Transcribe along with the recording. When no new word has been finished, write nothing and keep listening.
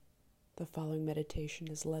The following meditation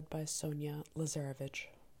is led by Sonia Lazarevich.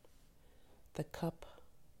 The Cup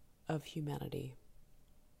of Humanity.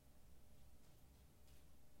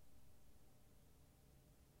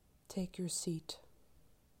 Take your seat.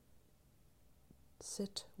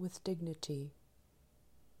 Sit with dignity.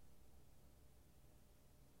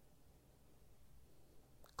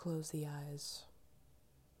 Close the eyes.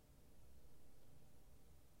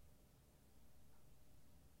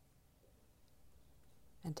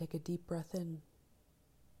 And take a deep breath in.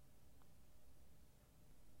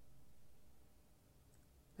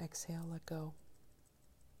 Exhale, let go.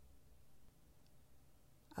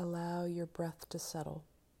 Allow your breath to settle.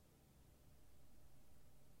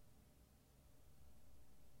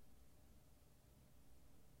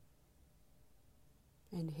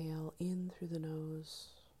 Inhale in through the nose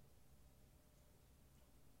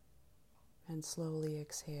and slowly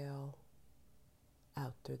exhale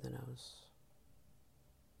out through the nose.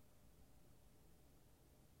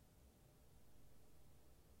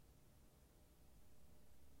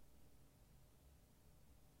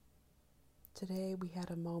 Today we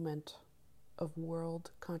had a moment of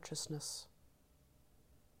world consciousness.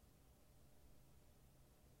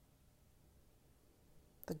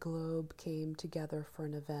 The globe came together for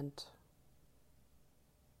an event,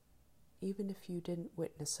 even if you didn't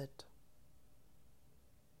witness it.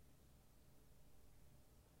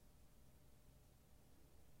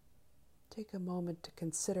 Take a moment to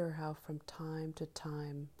consider how from time to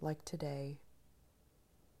time, like today,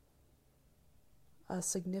 a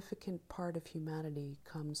significant part of humanity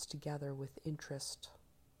comes together with interest,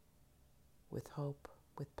 with hope,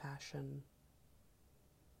 with passion,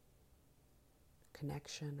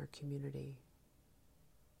 connection, or community.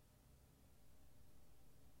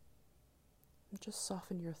 And just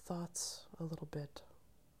soften your thoughts a little bit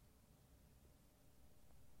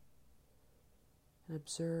and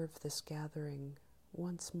observe this gathering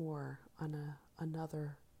once more on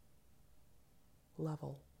another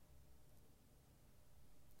level.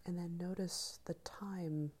 And then notice the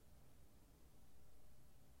time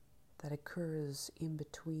that occurs in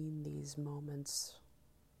between these moments.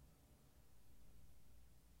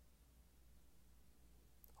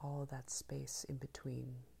 All of that space in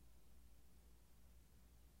between.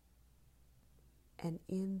 And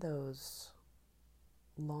in those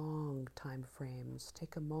long time frames,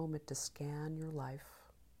 take a moment to scan your life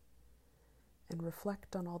and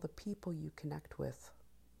reflect on all the people you connect with,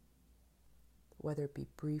 whether it be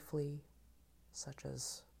briefly, such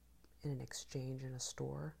as in an exchange in a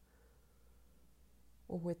store,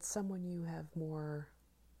 or with someone you have more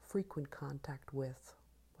frequent contact with,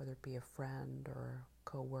 whether it be a friend or a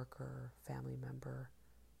co-worker, family member,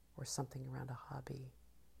 or something around a hobby.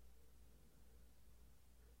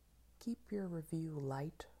 Keep your review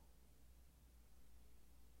light,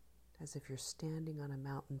 as if you're standing on a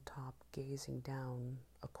mountaintop gazing down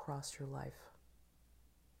across your life.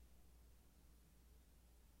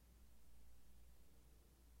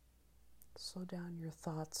 Slow down your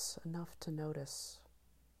thoughts enough to notice,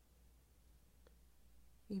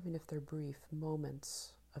 even if they're brief,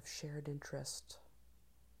 moments of shared interest,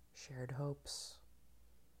 shared hopes,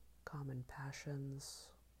 common passions,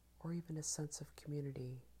 or even a sense of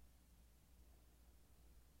community.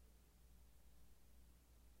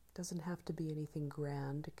 It doesn't have to be anything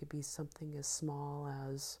grand. It could be something as small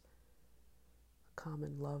as a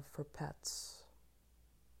common love for pets,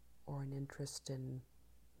 or an interest in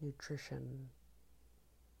nutrition,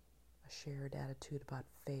 a shared attitude about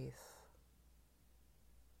faith,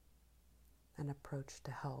 an approach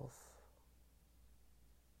to health.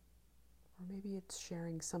 Or maybe it's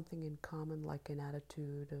sharing something in common, like an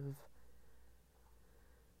attitude of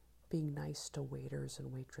being nice to waiters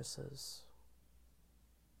and waitresses.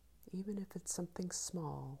 Even if it's something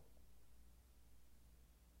small,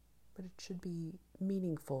 but it should be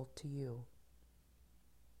meaningful to you.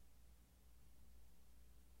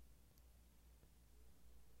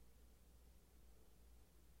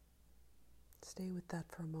 Stay with that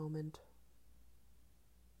for a moment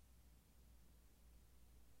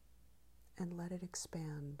and let it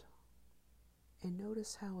expand. And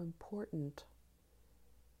notice how important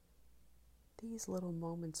these little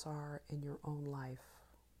moments are in your own life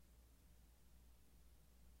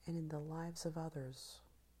and in the lives of others.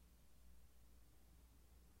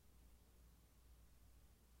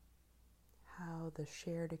 How the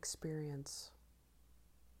shared experience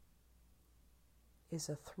is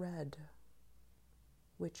a thread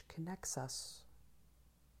which connects us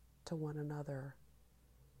to one another.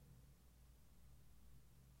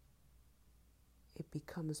 It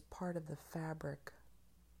becomes part of the fabric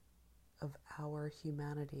of our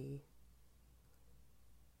humanity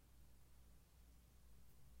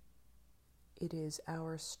it is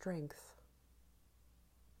our strength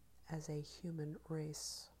as a human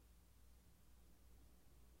race.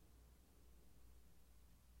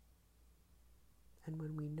 And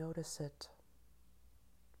when we notice it,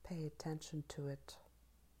 pay attention to it,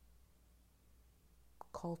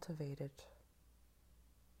 cultivate it,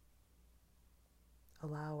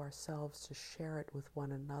 allow ourselves to share it with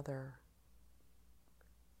one another.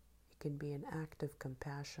 It can be an act of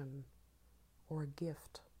compassion or a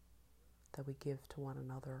gift that we give to one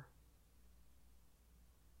another.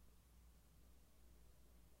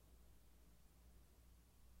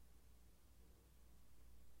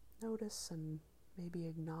 Notice and maybe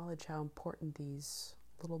acknowledge how important these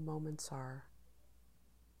little moments are,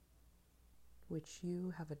 which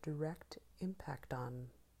you have a direct impact on.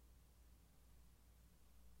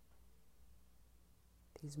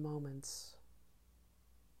 These moments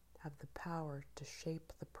have the power to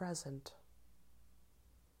shape the present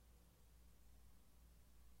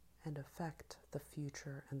and affect the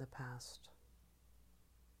future and the past.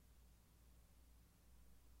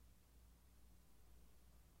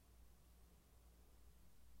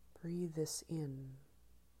 Breathe this in,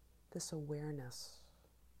 this awareness,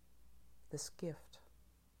 this gift.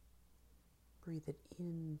 Breathe it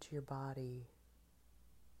into your body.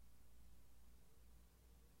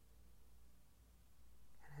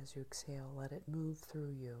 And as you exhale, let it move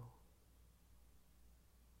through you.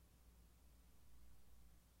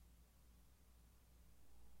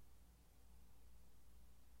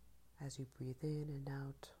 As you breathe in and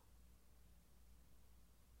out,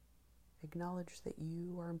 acknowledge that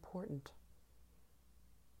you are important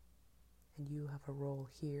and you have a role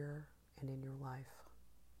here and in your life.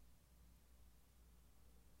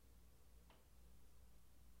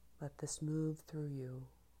 Let this move through you.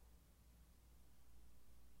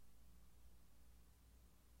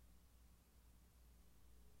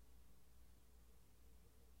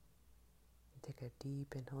 And take a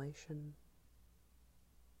deep inhalation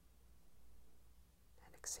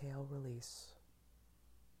and exhale, release.